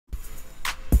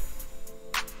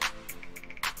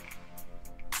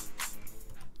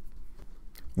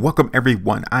Welcome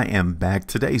everyone, I am back.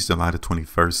 Today's July the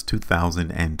 21st,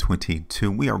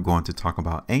 2022. We are going to talk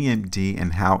about AMD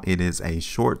and how it is a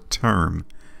short-term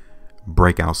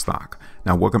breakout stock.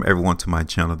 Now, welcome everyone to my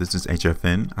channel. This is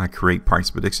HueFin. I create price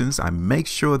predictions. I make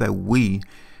sure that we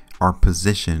are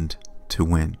positioned to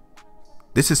win.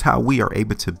 This is how we are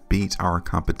able to beat our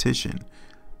competition.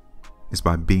 It's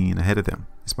by being ahead of them.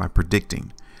 It's by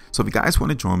predicting. So if you guys want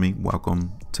to join me,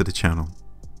 welcome to the channel.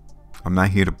 I'm not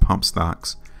here to pump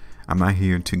stocks. I'm not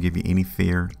here to give you any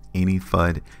fear, any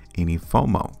FUD, any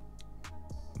FOMO.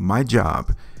 My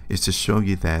job is to show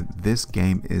you that this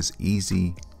game is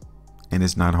easy and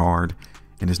it's not hard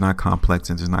and it's not complex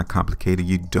and it's not complicated.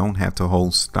 You don't have to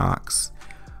hold stocks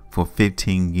for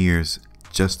 15 years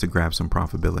just to grab some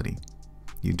profitability.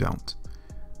 You don't.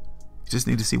 You just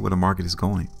need to see where the market is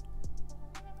going.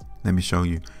 Let me show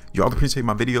you. You all appreciate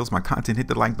my videos, my content. Hit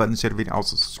the like button, share the video,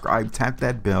 also subscribe, tap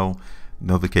that bell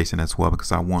notification as well,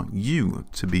 because I want you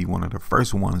to be one of the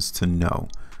first ones to know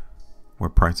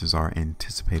where prices are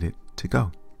anticipated to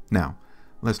go. Now,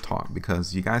 let's talk,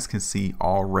 because you guys can see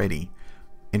already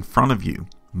in front of you,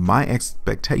 my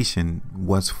expectation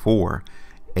was for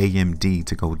AMD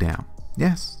to go down.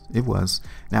 Yes, it was.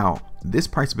 Now, this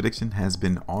price prediction has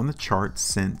been on the chart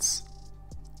since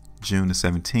June the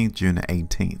 17th, June the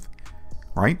 18th,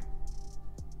 right?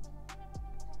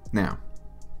 Now,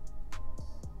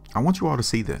 I want you all to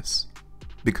see this,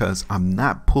 because I'm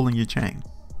not pulling your chain.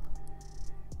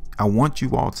 I want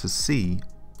you all to see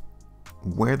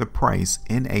where the price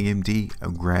in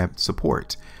AMD grabbed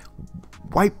support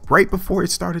right before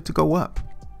it started to go up.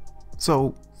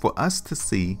 So for us to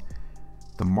see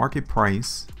the market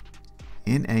price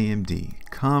in AMD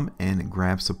come and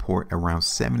grab support around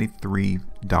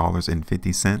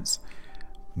 $73.50,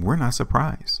 we're not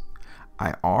surprised.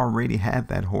 I already had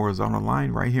that horizontal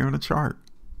line right here on the chart.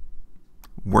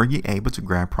 Were you able to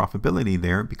grab profitability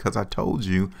there? Because I told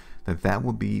you that that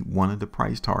would be one of the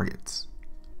price targets,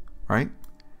 right?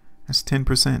 That's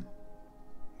 10%.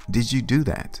 Did you do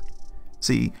that?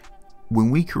 See,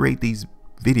 when we create these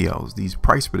videos, these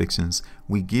price predictions,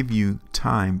 we give you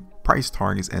price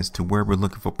targets as to where we're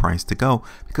looking for price to go,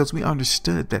 because we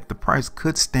understood that the price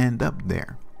could stand up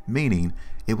there, meaning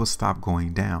it will stop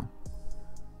going down.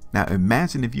 Now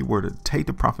imagine if you were to take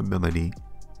the profitability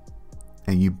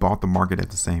and you bought the market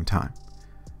at the same time,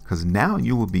 because now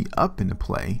you will be up in the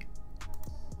play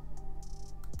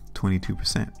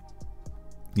 22%.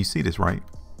 You see this, right?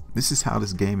 This is how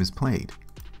this game is played.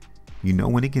 You know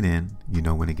when to get in, you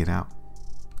know when to get out.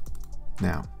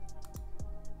 Now,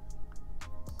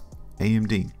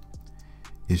 AMD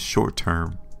is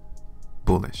short-term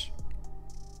bullish.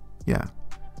 Yeah.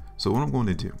 So what I'm going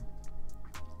to do,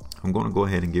 I'm going to go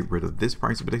ahead and get rid of this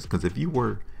price prediction, because if you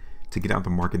were to get out the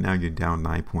market now, you're down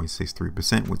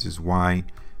 9.63%, which is why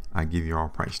I give you all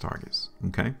price targets.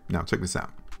 Okay, now check this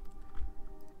out.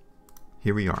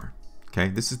 Here we are. Okay,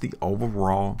 this is the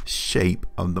overall shape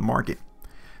of the market.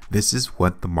 This is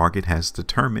what the market has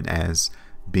determined as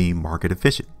being market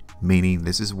efficient, meaning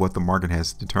this is what the market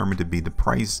has determined to be the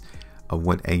price of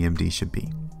what AMD should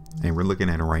be. And we're looking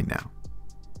at it right now.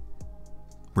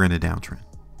 We're in a downtrend.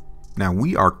 Now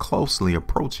we are closely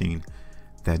approaching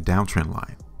that downtrend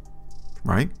line,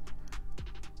 right?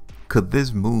 Could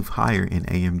this move higher in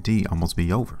AMD almost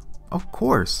be over? Of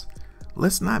course.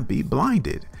 Let's not be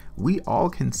blinded. We all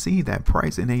can see that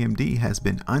price in AMD has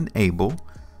been unable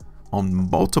on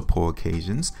multiple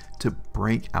occasions to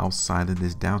break outside of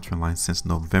this downtrend line since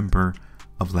November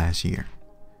of last year.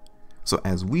 So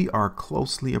as we are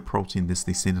closely approaching this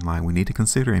descending line, we need to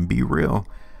consider and be real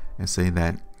and say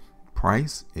that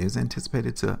price is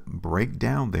anticipated to break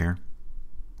down there.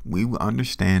 We will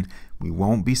understand. We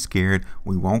won't be scared.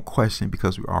 We won't question,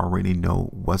 because we already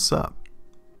know what's up.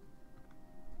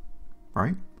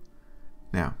 Right?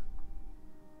 Now,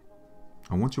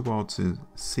 I want you all to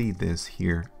see this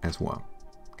here as well.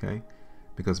 Okay?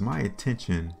 Because my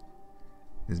attention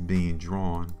is being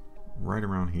drawn right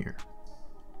around here.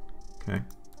 Okay?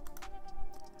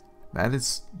 That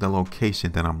is the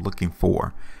location that I'm looking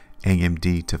for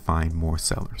AMD to find more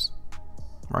sellers.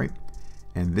 Right?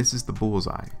 And this is the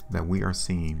bullseye that we are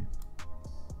seeing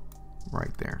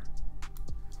right there.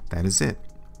 That is it.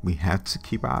 We have to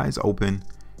keep our eyes open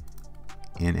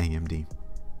in AMD.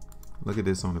 Look at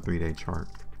this on the 3-day chart.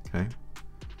 Okay.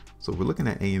 So we're looking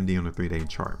at AMD on the 3-day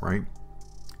chart, right?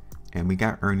 And we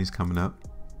got earnings coming up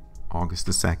August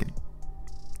the 2nd.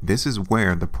 This is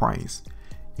where the price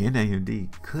in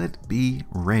AMD could be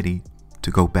ready to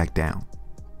go back down,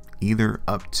 either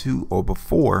up to or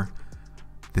before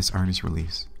this earnings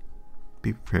release.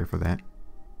 Be prepared for that.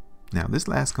 Now, this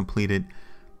last completed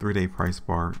 3-day price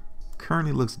bar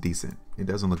currently looks decent. It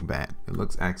doesn't look bad. It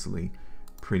looks actually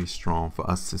pretty strong for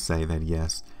us to say that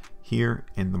yes, here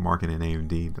in the market in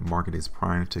AMD, the market is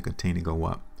primed to continue to go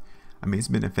up. I mean, it's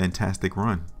been a fantastic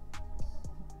run.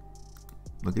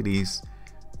 Look at these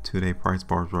 2-day price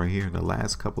bars right here. The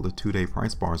last couple of 2-day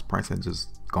price bars, price has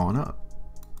just gone up,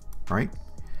 right?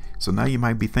 So now you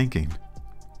might be thinking,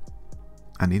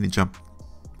 I need to jump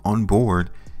on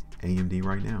board AMD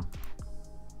right now,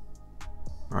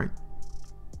 right?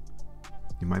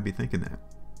 You might be thinking that.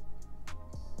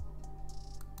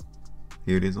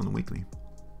 Here it is on the weekly.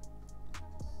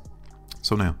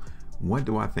 So now, what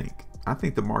do I think? I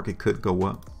think the market could go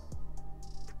up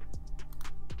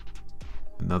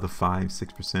another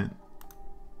 5-6%.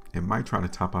 It might try to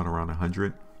top out around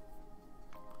 100,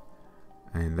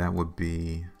 and that would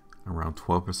be around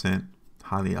 12%.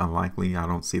 Highly unlikely. I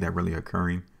don't see that really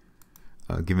occurring,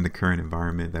 given the current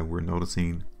environment that we're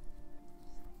noticing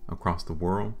across the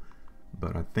world.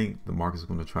 But I think the market is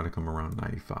going to try to come around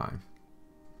 95.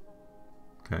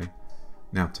 Okay.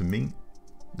 Now, to me,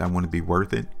 that wouldn't be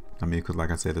worth it. I mean, because like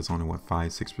I said, it's only what,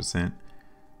 5-6%.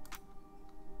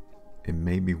 It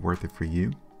may be worth it for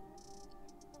you,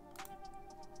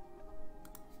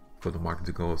 for the market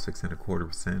to go up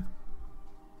 6.25%,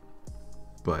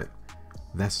 but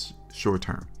that's short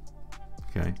term.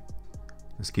 Okay,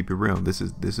 let's keep it real. This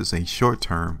is a short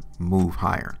term move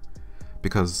higher,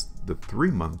 because the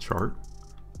 3-month chart,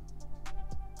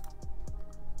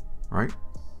 right?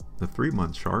 The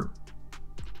 3-month chart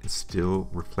is still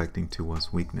reflecting to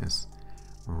us weakness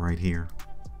right here.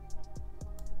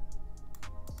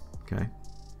 Okay,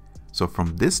 so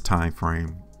from this time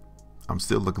frame, I'm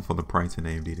still looking for the price in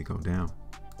AMD to go down.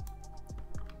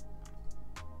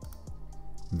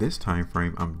 This time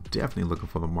frame, I'm definitely looking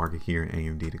for the market here in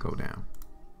AMD to go down,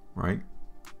 right?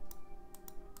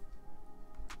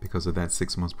 Because of that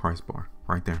 6-month price bar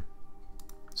right there.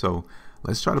 So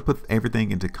let's try to put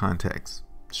everything into context.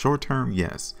 Short term,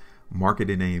 yes, market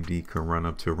in AMD could run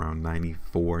up to around $94,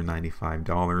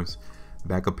 $95,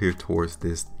 back up here towards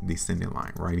this descending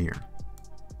line right here.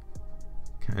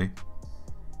 Okay,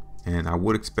 and I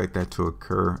would expect that to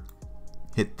occur,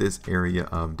 hit this area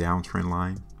of downtrend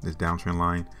line, this downtrend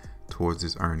line towards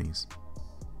this earnings.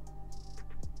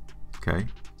 Okay,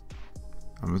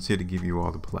 I'm just here to give you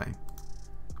all the play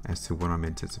as to what I'm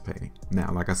anticipating.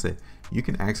 Now, like I said, you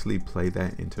can actually play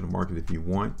that into the market if you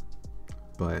want,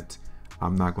 but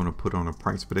I'm not going to put on a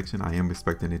price prediction. I am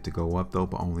expecting it to go up though,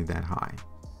 but only that high.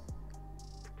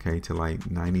 Okay, to like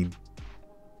 $94,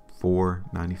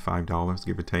 $95,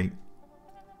 give or take.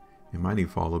 It might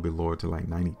even fall a little bit lower to like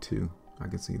 92. I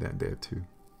can see that there too.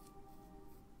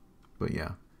 But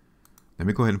yeah, let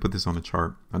me go ahead and put this on the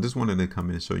chart. I just wanted to come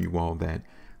in and show you all that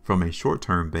from a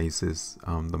short-term basis,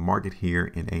 the market here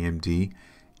in AMD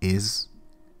is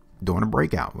doing a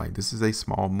breakout. Like, this is a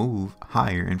small move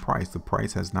higher in price. The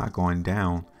price has not gone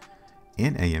down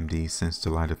in AMD since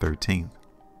July the 13th.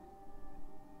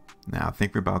 Now, I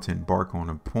think we're about to embark on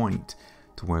a point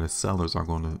to where the sellers are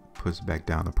going to push back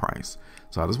down the price.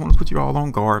 So I just want to put you all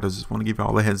on guard. I just want to give you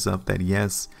all a heads up that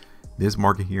yes, this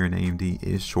market here in AMD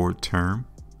is short-term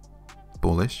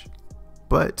bullish,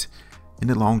 but in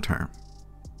the long term,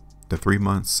 the 3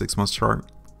 months, 6 months chart,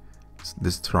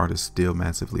 this chart is still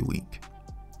massively weak.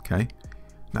 Okay,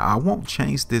 now I won't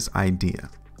change this idea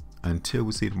until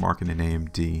we see the market in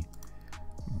AMD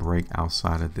break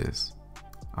outside of this.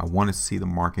 I want to see the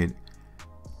market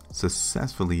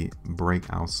successfully break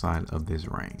outside of this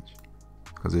range,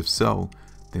 because if so,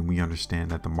 then we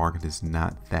understand that the market is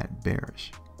not that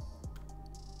bearish.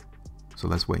 So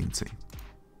let's wait and see.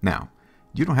 Now,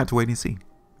 you don't have to wait and see.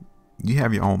 You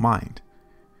have your own mind.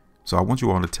 So I want you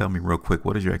all to tell me real quick,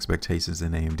 what is your expectations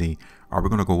in AMD? Are we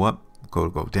going to go up, go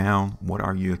down? What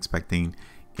are you expecting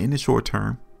in the short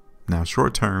term? Now,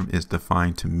 short term is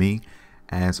defined to me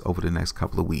as over the next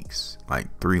couple of weeks,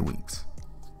 like 3 weeks.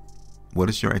 What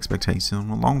is your expectation on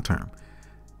the long term?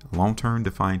 Long term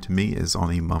defined to me is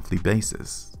on a monthly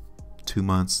basis. 2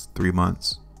 months, 3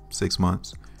 months, 6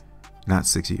 months, not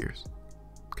 6 years.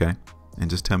 Okay? And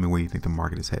just tell me where you think the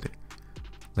market is headed.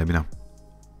 Let me know.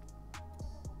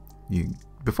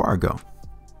 Before I go,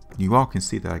 you all can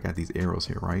see that I got these arrows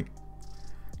here, right?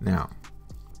 Now,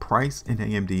 price in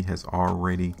AMD has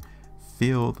already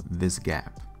filled this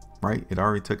gap, right? It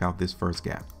already took out this first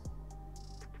gap.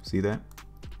 See that?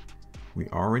 We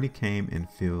already came and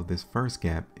filled this first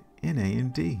gap in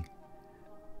AMD.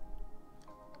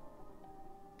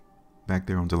 Back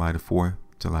there on July the 4th,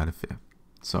 July the 5th.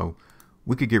 So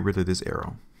we could get rid of this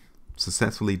arrow.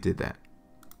 Successfully did that.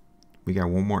 We got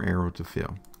one more arrow to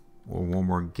fill, or one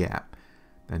more gap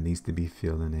that needs to be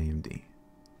filled in AMD.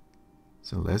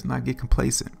 So let's not get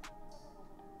complacent.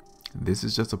 This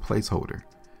is just a placeholder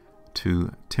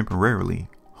to temporarily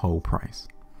hold price.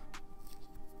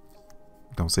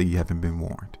 Don't say you haven't been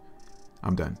warned.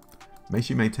 I'm done. Make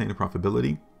sure you maintain the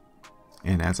profitability.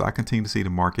 And as I continue to see the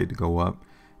market go up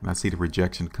and I see the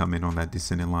rejection come in on that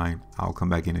descending line, I'll come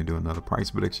back in and do another price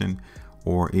prediction.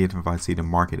 Or even if I see the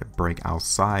market break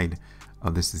outside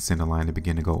of this descending line to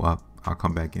begin to go up, I'll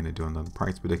come back in and do another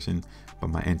price prediction. But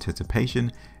my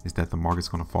anticipation is that the market's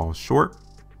going to fall short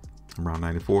around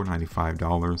 $94,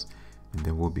 $95, and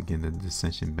then we'll begin the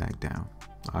descension back down.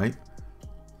 All right.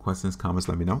 Questions, comments,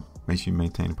 let me know. Make sure you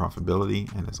maintain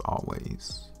profitability, and as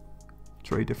always,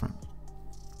 trade different.